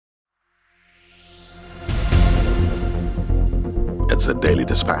It's the Daily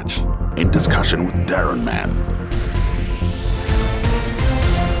Dispatch, in discussion with Darren Mann.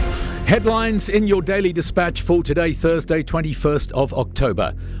 Headlines in your Daily Dispatch for today, Thursday, 21st of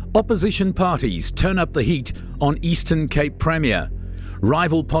October. Opposition parties turn up the heat on Eastern Cape Premier.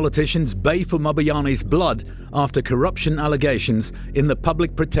 Rival politicians bay for Mabayane's blood after corruption allegations in the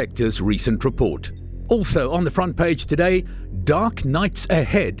Public Protector's recent report. Also on the front page today, dark nights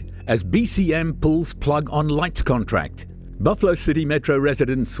ahead as BCM pulls plug on lights contract. Buffalo City Metro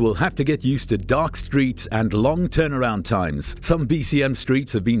residents will have to get used to dark streets and long turnaround times. Some BCM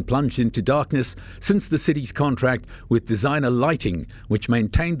streets have been plunged into darkness since the city's contract with Designer Lighting, which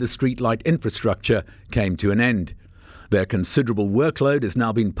maintained the streetlight infrastructure, came to an end. Their considerable workload has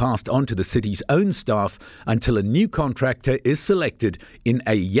now been passed on to the city's own staff until a new contractor is selected in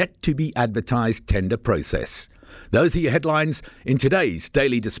a yet-to-be-advertised tender process. Those are your headlines in today's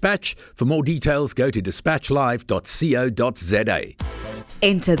Daily Dispatch. For more details, go to dispatchlive.co.za.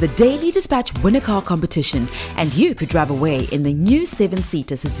 Enter the Daily Dispatch Winner Car competition and you could drive away in the new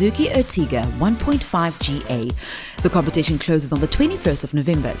 7-seater Suzuki Ertiga 1.5 GA. The competition closes on the 21st of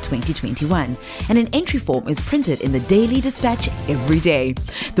November 2021 and an entry form is printed in the Daily Dispatch every day.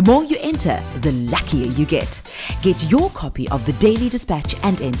 The more you enter, the luckier you get. Get your copy of the Daily Dispatch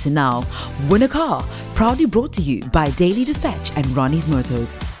and enter now. Win a car, proudly brought to you by Daily Dispatch and Ronnie's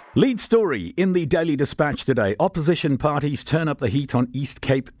Motors. Lead story in the Daily Dispatch today. Opposition parties turn up the heat on East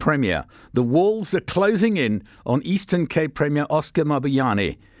Cape Premier. The walls are closing in on Eastern Cape Premier Oscar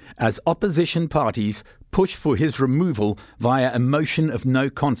Mabayane as opposition parties push for his removal via a motion of no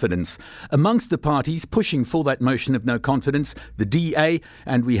confidence. Amongst the parties pushing for that motion of no confidence, the DA,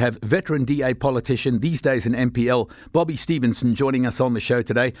 and we have veteran DA politician, these days in MPL, Bobby Stevenson, joining us on the show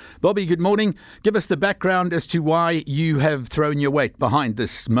today. Bobby, good morning. Give us the background as to why you have thrown your weight behind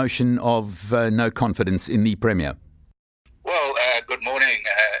this motion of no confidence in the Premier. Well, good morning,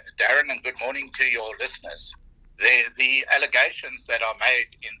 Darren, and good morning to your listeners. The allegations that are made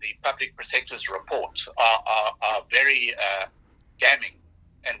in the Public Protector's report are very damning,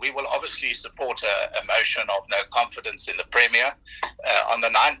 and we will obviously support a motion of no confidence in the Premier. On the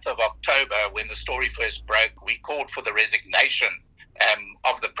 9th of October, when the story first broke, we called for the resignation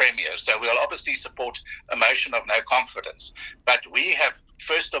of the Premier. So we'll obviously support a motion of no confidence. But we have,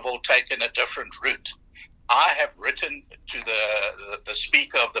 first of all, taken a different route. I have written to the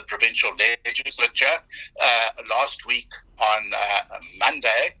Speaker of the Provincial Legislature last week on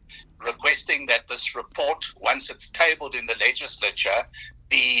Monday, requesting that this report, once it's tabled in the legislature,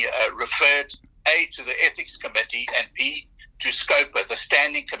 be referred A, to the Ethics Committee, and B, to SCOPA, the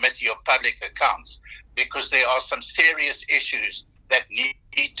Standing Committee of Public Accounts, because there are some serious issues that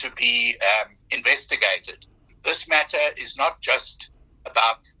need to be investigated. This matter is not just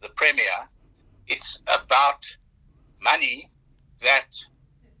about the Premier. It's about money that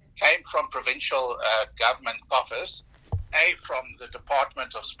came from provincial government coffers, A, from the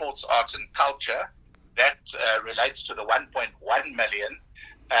Department of Sports, Arts and Culture, that relates to the 1.1 million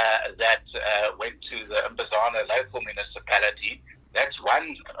that went to the Mbazana local municipality. That's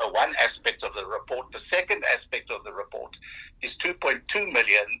one aspect of the report. The second aspect of the report is 2.2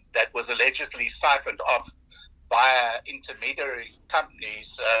 million that was allegedly siphoned off via intermediary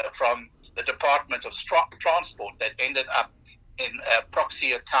companies from the Department of Transport that ended up in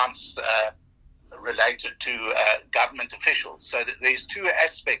proxy accounts related to government officials. So there's two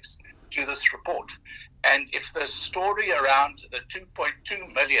aspects to this report. And if the story around the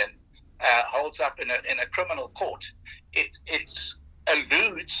 2.2 million holds up in a criminal court, it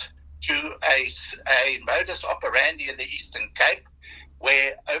alludes to a modus operandi in the Eastern Cape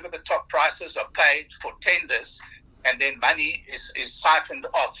where over-the-top prices are paid for tenders and then money is siphoned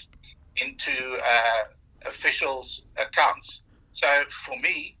off into officials' accounts. So for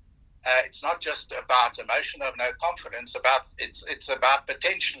me, it's not just about a motion of no confidence. It's about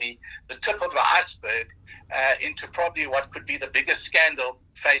potentially the tip of the iceberg into probably what could be the biggest scandal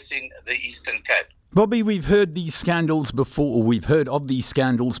facing the Eastern Cape. Bobby, we've heard these scandals before, or we've heard of these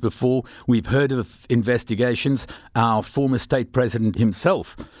scandals before. We've heard of investigations. Our former state president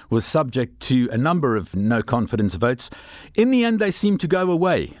himself was subject to a number of no confidence votes. In the end, they seem to go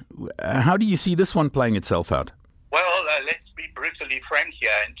away. How do you see this one playing itself out? Well, let's be brutally frank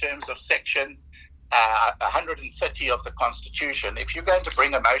here. In terms of section 130 of the Constitution, if you're going to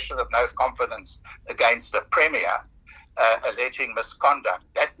bring a motion of no confidence against a Premier, alleging misconduct,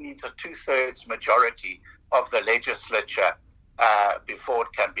 that needs a 2/3 majority of the legislature before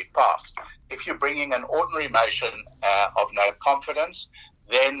it can be passed. If you're bringing an ordinary motion of no confidence,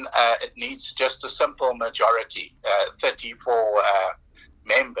 then it needs just a simple majority, 34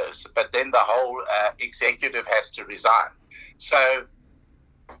 members, but then the whole executive has to resign. So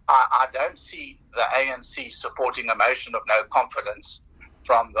I don't see the ANC supporting a motion of no confidence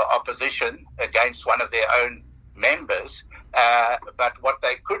from the opposition against one of their own members. But what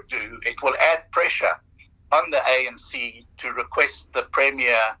they could do, it will add pressure on the ANC to request the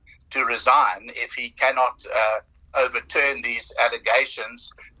Premier to resign if he cannot overturn these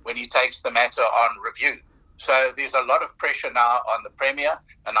allegations when he takes the matter on review. So there's a lot of pressure now on the Premier,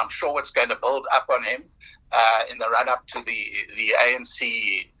 and I'm sure it's going to build up on him in the run-up to the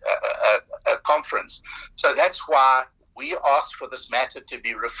ANC conference. So that's why we asked for this matter to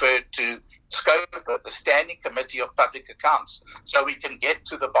be referred to SCOPA, the Standing Committee of Public Accounts, so we can get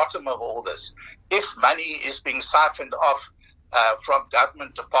to the bottom of all this. If money is being siphoned off from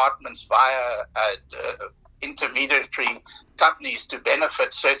government departments via intermediary companies to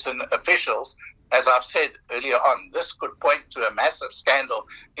benefit certain officials, as I've said earlier on, this could point to a massive scandal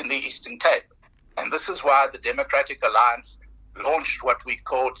in the Eastern Cape. And this is why the Democratic Alliance launched what we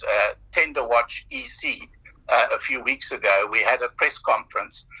called Tender Watch EC a few weeks ago. We had a press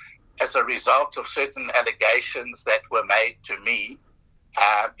conference as a result of certain allegations that were made to me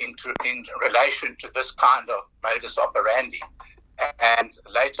in relation to this kind of modus operandi. And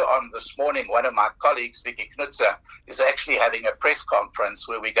later on this morning, one of my colleagues, Vicky Knutzer, is actually having a press conference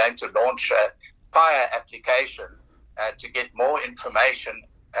where we're going to launch a PIA application to get more information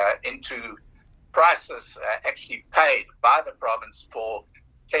into prices actually paid by the province for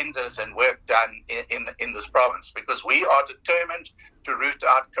tenders and work done in this province, because we are determined to root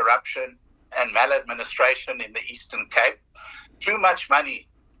out corruption and maladministration in the Eastern Cape. Too much money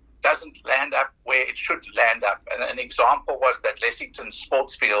doesn't land up where it should land up. And an example was that Lessington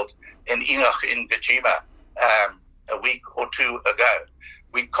sports field in Enoch in Gajima a week or two ago.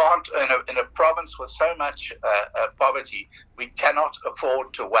 We can't, in a province with so much poverty, we cannot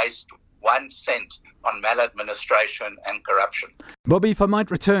afford to waste 1 cent on maladministration and corruption. Bobby, if I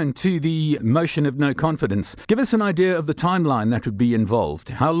might return to the motion of no confidence, give us an idea of the timeline that would be involved.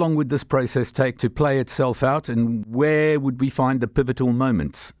 How long would this process take to play itself out, and where would we find the pivotal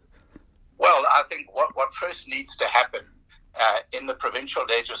moments? Well, I think what first needs to happen in the provincial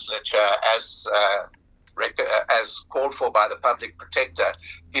legislature, as called for by the Public Protector,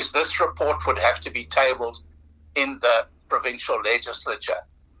 is this report would have to be tabled in the provincial legislature.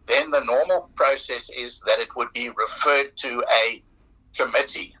 Then the normal process is that it would be referred to a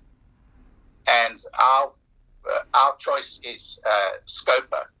committee, and our choice is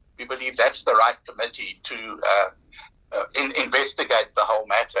SCOPA. We believe that's the right committee to investigate the whole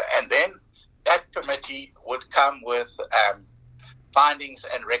matter, and then that committee would come with findings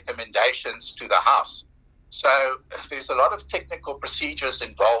and recommendations to the House. So there's a lot of technical procedures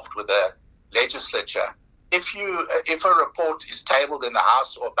involved with the legislature. If a report is tabled in the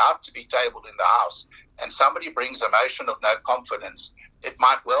House or about to be tabled in the House, and somebody brings a motion of no confidence, it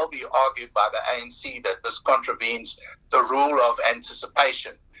might well be argued by the ANC that this contravenes the rule of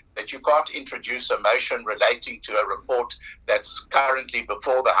anticipation, that you can't introduce a motion relating to a report that's currently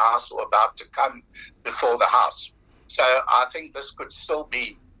before the House or about to come before the House. So I think this could still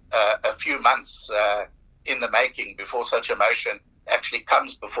be a few months in the making before such a motion actually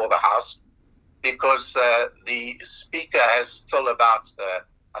comes before the House, because the Speaker has still about,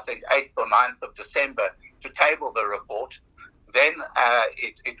 I think, 8th or 9th of December to table the report. Then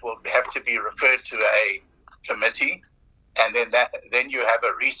it will have to be referred to a committee, and then you have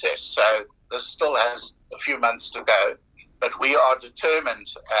a recess. So this still has a few months to go, but we are determined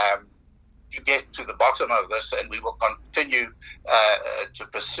to get to the bottom of this, and we will continue to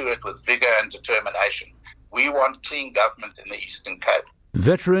pursue it with vigour and determination. We want clean government in the Eastern Cape.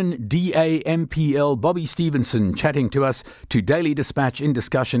 Veteran DA-MPL Bobby Stevenson chatting to us to Daily Dispatch in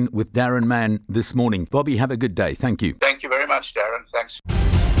discussion with Darren Mann this morning. Bobby, have a good day. Thank you. Thank you very much, Darren. Thanks.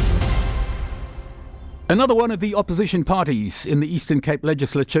 Another one of the opposition parties in the Eastern Cape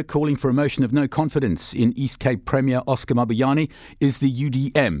Legislature calling for a motion of no confidence in East Cape Premier Oscar Mabuyane is the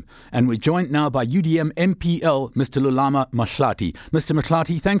UDM. And we're joined now by UDM MPL, Mr. Lulama Mahlati. Mr.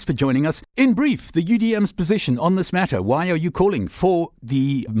 Mahlati, thanks for joining us. In brief, the UDM's position on this matter. Why are you calling for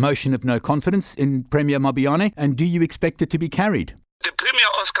the motion of no confidence in Premier Mabuyane, and do you expect it to be carried? The Premier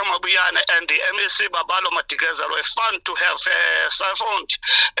Oscar Mabuyane and the MEC Babalo Matikeza were found to have siphoned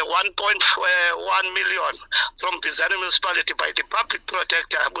 1.1 million from Bizana Municipality by the Public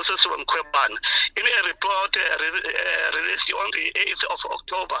Protector, Busisiwe Mkhwebane, in a report released on the 8th of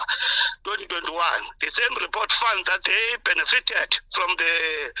October 2021. The same report found that they benefited from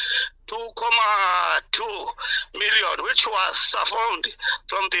the 2.2 million, which was found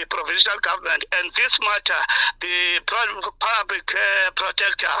from the provincial government. And this matter, the public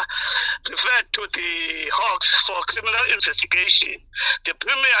protector referred to the Hawks for criminal investigation. The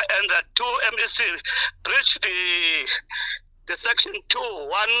Premier and the two MEC breached the section 2,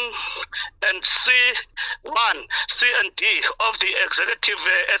 1 and C and D of the Executive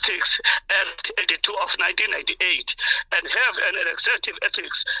Ethics Act 82 of 1998 and have an Executive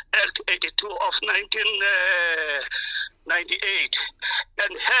Ethics Act 82 of 1998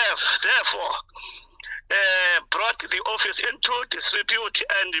 and have therefore brought the office into disrepute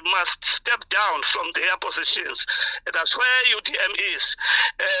and must step down from their positions. That's where UDM is.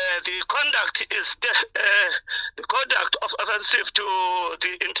 The conduct of offensive to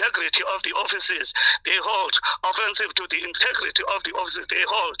the integrity of the offices they hold, offensive to the integrity of the offices they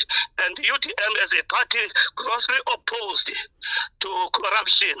hold, and the UDM as a party grossly opposed to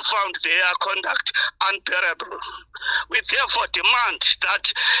corruption found their conduct unbearable. We therefore demand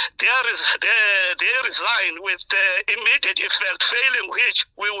that they resign with immediate effect, failing which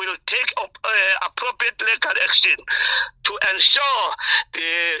we will take appropriate legal action to ensure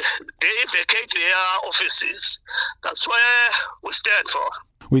they vacate their offices. That's where we stand for.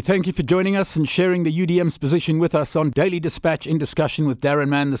 We thank you for joining us and sharing the UDM's position with us on Daily Dispatch in discussion with Darren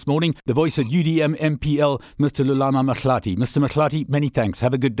Mann this morning, the voice of UDM MPL, Mr. Lulama Mahlati. Mr. Mahlati, many thanks.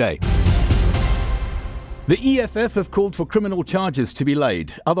 Have a good day. The EFF have called for criminal charges to be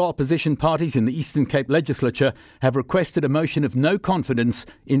laid. Other opposition parties in the Eastern Cape Legislature have requested a motion of no confidence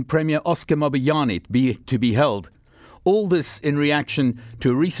in Premier Oscar Mabuyane to be held. All this in reaction to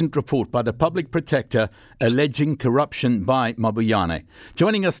a recent report by the Public Protector alleging corruption by Mabuyane.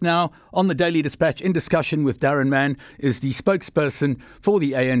 Joining us now on the Daily Dispatch in discussion with Darren Mann is the spokesperson for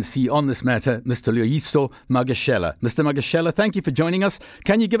the ANC on this matter, Mr. Loyiso Magashela. Mr. Magashela, thank you for joining us.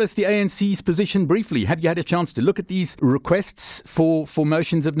 Can you give us the ANC's position briefly? Have you had a chance to look at these requests for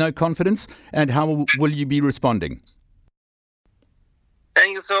motions of no confidence, and how will you be responding?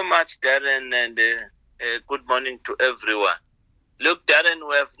 Thank you so much, Darren, and good morning to everyone. Look, Darren,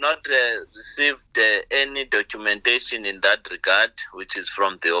 we have not received any documentation in that regard, which is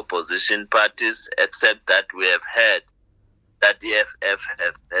from the opposition parties, except that we have heard that EFF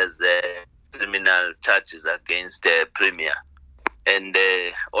has criminal charges against the Premier. And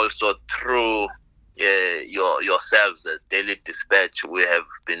also through yourselves as Daily Dispatch, we have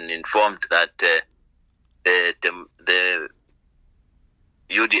been informed that the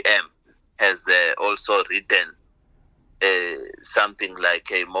UDM has also written something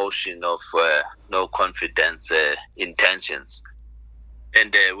like a motion of no confidence intentions.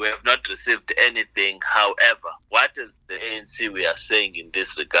 And we have not received anything. However, what is the ANC we are saying in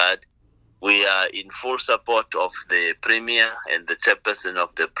this regard? We are in full support of the Premier and the chairperson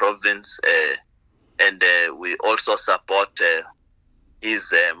of the province, and we also support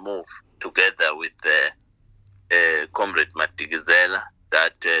his move together with Comrade Matigizela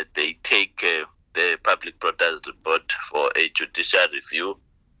that they take the public protest report for a judicial review.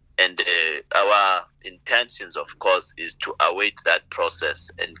 And our intentions, of course, is to await that process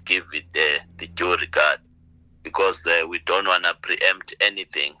and give it the due regard, because we don't want to preempt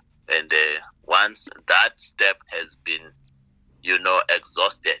anything. And once that step has been,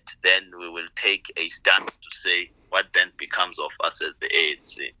 exhausted, then we will take a stance to say what then becomes of us as the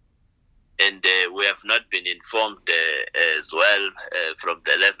ANC. And we have not been informed as well from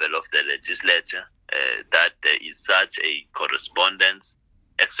the level of the legislature that there is such a correspondence,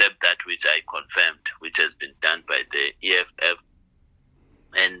 except that which I confirmed, which has been done by the EFF.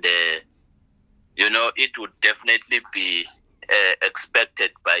 And, it would definitely be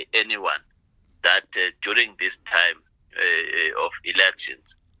expected by anyone that during this time of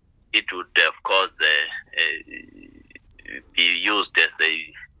elections, it would, of course, be used as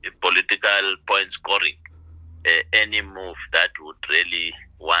a political point scoring, any move that would really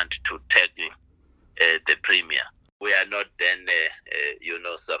want to tackle the Premier. We are not then,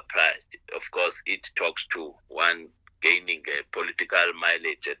 surprised. Of course, it talks to one gaining political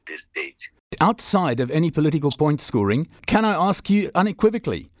mileage at this stage. Outside of any political point scoring, can I ask you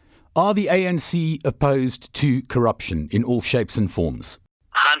unequivocally, are the ANC opposed to corruption in all shapes and forms?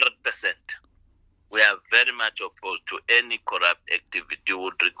 100%. We are very much opposed to any corrupt activity. You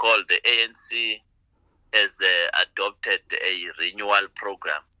would recall the ANC has adopted a renewal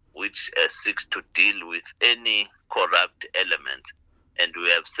program which seeks to deal with any corrupt element. And we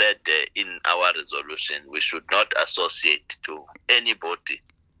have said in our resolution we should not associate to anybody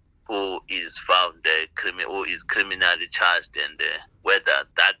who is found who is criminally charged, and whether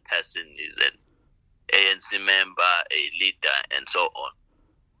that person is an ANC member, a leader, and so on.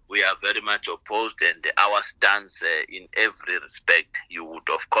 we are very much opposed, and our stance in every respect, you would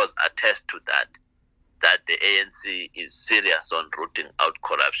of course attest to that the ANC is serious on rooting out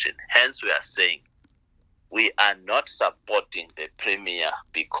corruption. Hence, we are saying we are not supporting the Premier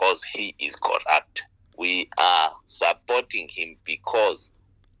because he is corrupt. We are supporting him because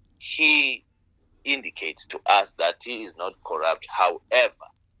he indicates to us that he is not corrupt. However,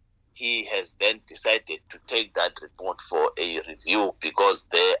 he has then decided to take that report for a review because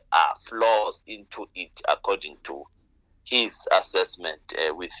there are flaws into it according to his assessment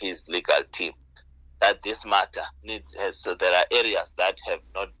with his legal team, that this matter so there are areas that have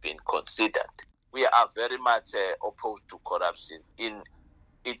not been considered. We are very much opposed to corruption in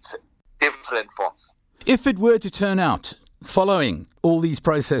its different forms. If it were to turn out, following all these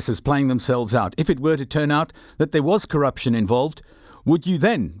processes playing themselves out, if it were to turn out that there was corruption involved, would you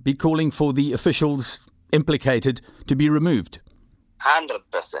then be calling for the officials implicated to be removed?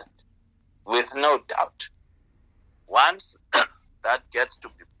 100%, with no doubt. Once that gets to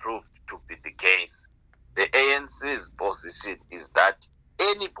be proved to be the case, the ANC's position is that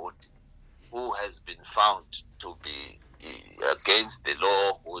anybody who has been found to be against the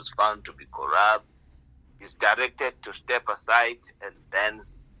law, who is found to be corrupt, is directed to step aside and then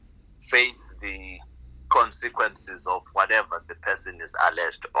face the consequences of whatever the person is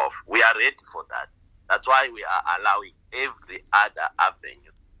alleged of. We are ready for that. That's why we are allowing every other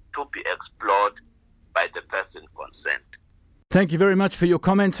avenue to be explored by the person concerned. Thank you very much for your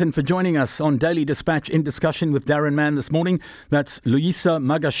comments and for joining us on Daily Dispatch in discussion with Darren Mann this morning. That's Luyisa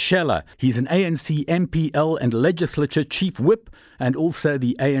Magashela. He's an ANC MPL and Legislature Chief Whip and also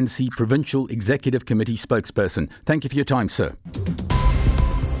the ANC Provincial Executive Committee spokesperson. Thank you for your time, sir.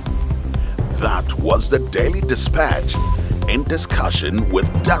 That was the Daily Dispatch in discussion with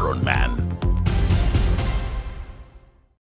Darren Mann.